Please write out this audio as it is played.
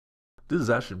This is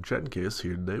Ash from Trident Case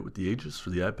here today with the Aegis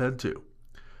for the iPad 2.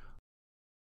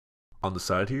 On the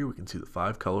side here we can see the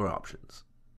 5 color options.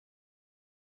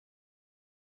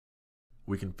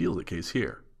 We can feel the case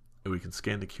here, and we can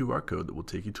scan the QR code that will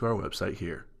take you to our website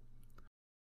here.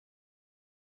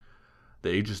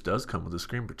 The Aegis does come with a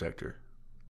screen protector.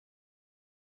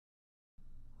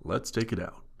 Let's take it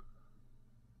out.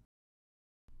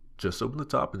 Just open the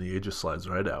top and the Aegis slides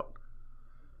right out.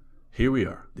 Here we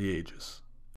are, the Aegis.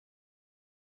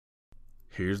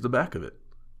 Here's the back of it.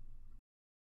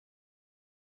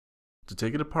 To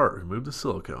take it apart, remove the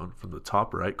silicone from the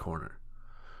top right corner.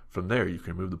 From there, you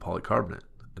can remove the polycarbonate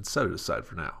and set it aside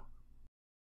for now.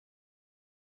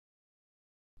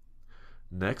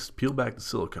 Next, peel back the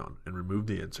silicone and remove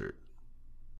the insert.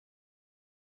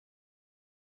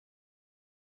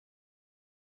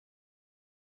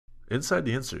 Inside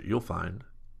the insert, you'll find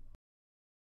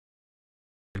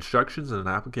instructions and an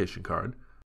application card,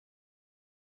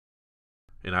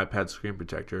 an iPad screen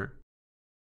protector,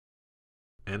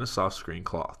 and a soft screen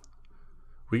cloth.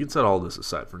 We can set all this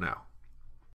aside for now.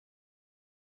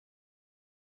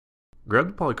 Grab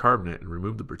the polycarbonate and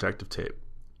remove the protective tape.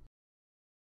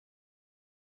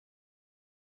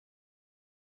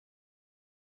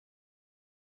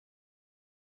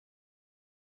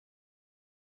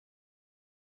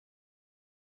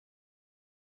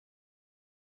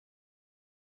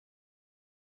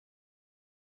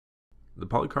 The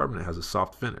polycarbonate has a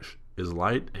soft finish, is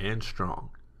light and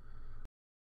strong.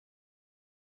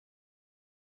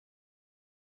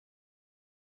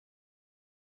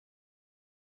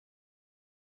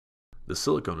 The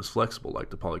silicone is flexible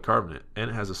like the polycarbonate and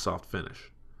it has a soft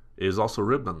finish. It is also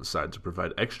ribbed on the side to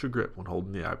provide extra grip when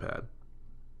holding the iPad.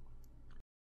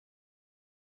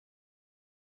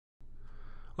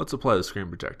 Let's apply the screen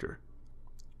protector.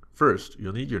 First,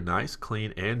 you'll need your nice,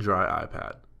 clean, and dry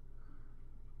iPad.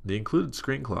 The included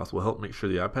screen cloth will help make sure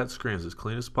the iPad screen is as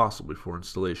clean as possible before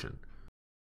installation.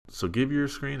 So give your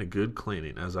screen a good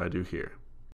cleaning, as I do here.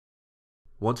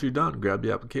 Once you're done, grab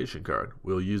the application card.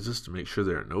 We'll use this to make sure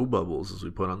there are no bubbles as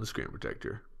we put on the screen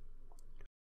protector.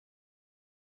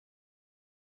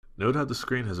 Note how the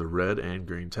screen has a red and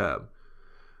green tab.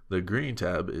 The green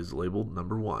tab is labeled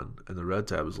number 1 and the red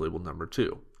tab is labeled number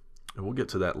 2, and we'll get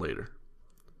to that later.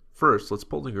 First, let's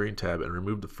pull the green tab and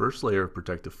remove the first layer of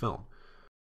protective film.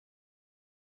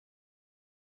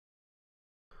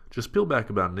 Just peel back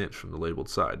about an inch from the labeled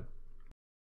side.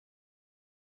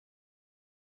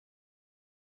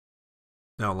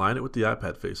 Now align it with the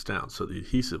iPad face down so the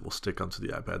adhesive will stick onto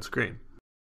the iPad screen.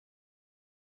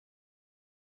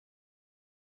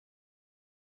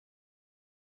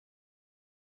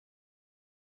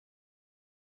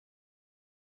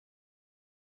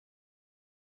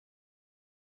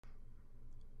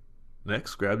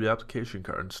 Next, grab the application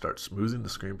card and start smoothing the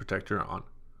screen protector on.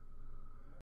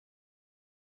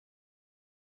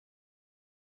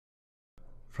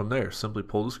 From there, simply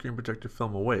pull the screen protector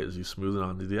film away as you smooth it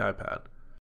onto the iPad.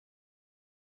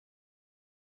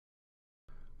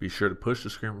 Be sure to push the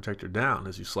screen protector down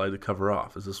as you slide the cover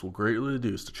off, as this will greatly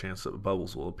reduce the chance that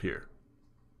bubbles will appear.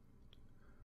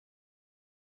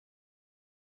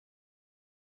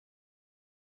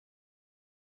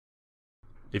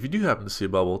 If you do happen to see a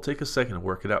bubble, take a second and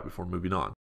work it out before moving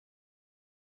on.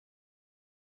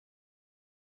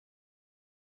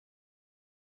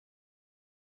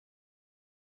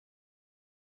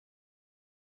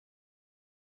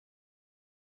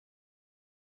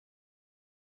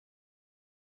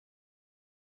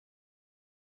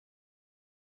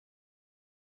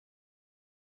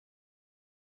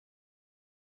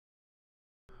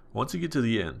 Once you get to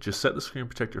the end, just set the screen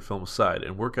protector film aside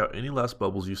and work out any last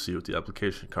bubbles you see with the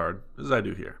application card, as I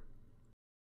do here.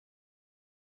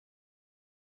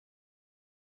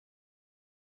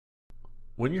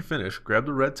 When you're finished, grab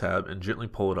the red tab and gently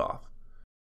pull it off.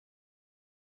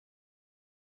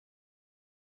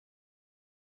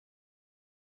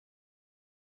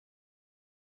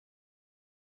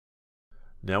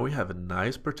 Now we have a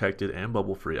nice protected and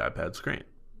bubble-free iPad screen.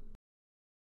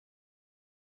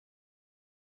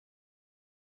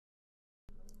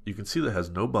 You can see that it has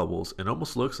no bubbles and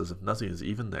almost looks as if nothing is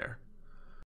even there.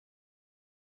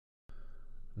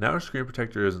 Now our screen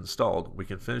protector is installed, we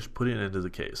can finish putting it into the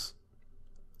case.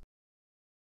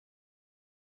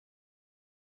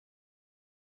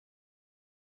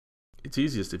 It's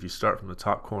easiest if you start from the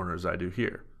top corner as I do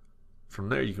here. From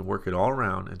there you can work it all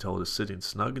around until it is sitting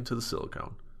snug into the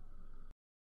silicone.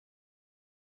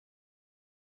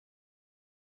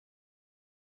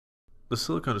 The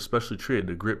silicone is specially treated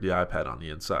to grip the iPad on the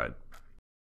inside.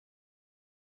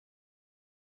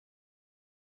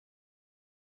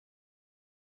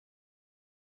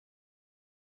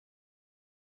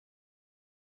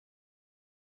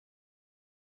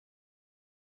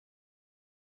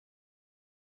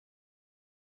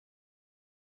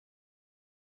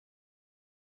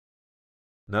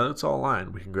 Now that it's all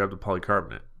aligned, we can grab the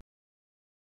polycarbonate.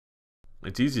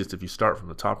 It's easiest if you start from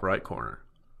the top right corner.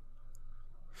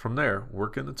 From there,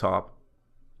 work in the top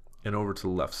and over to the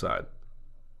left side.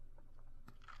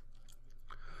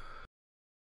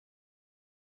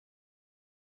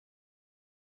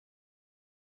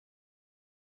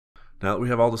 Now that we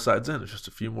have all the sides in, it's just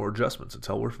a few more adjustments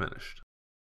until we're finished.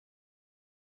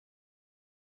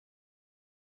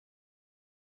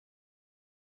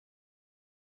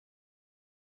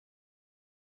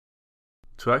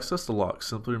 To access the lock,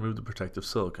 simply remove the protective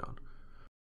silicone.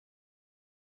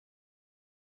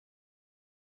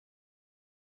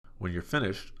 When you're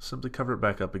finished, simply cover it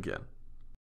back up again.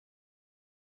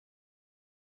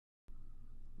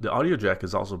 The audio jack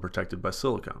is also protected by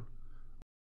silicone.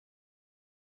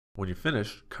 When you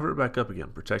finish, cover it back up again,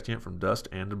 protecting it from dust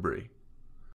and debris.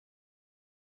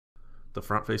 The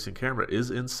front-facing camera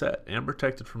is inset and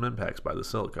protected from impacts by the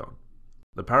silicone.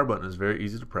 The power button is very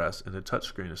easy to press, and the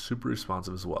touchscreen is super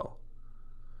responsive as well.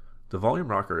 The volume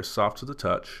rocker is soft to the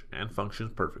touch and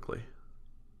functions perfectly.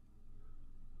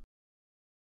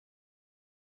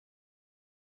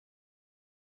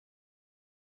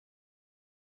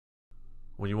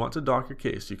 When you want to dock your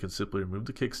case, you can simply remove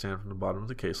the kickstand from the bottom of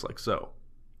the case like so.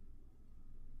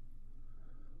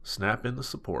 Snap in the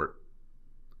support,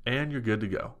 and you're good to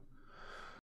go.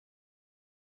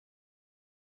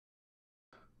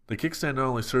 The kickstand not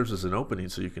only serves as an opening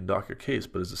so you can dock your case,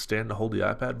 but as a stand to hold the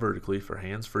iPad vertically for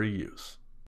hands-free use.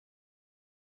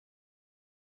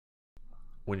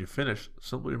 When you're finished,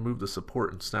 simply remove the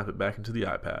support and snap it back into the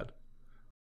iPad.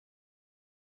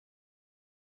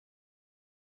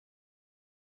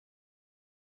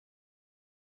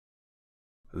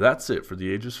 That's it for the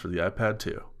Aegis for the iPad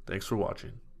 2. Thanks for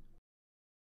watching.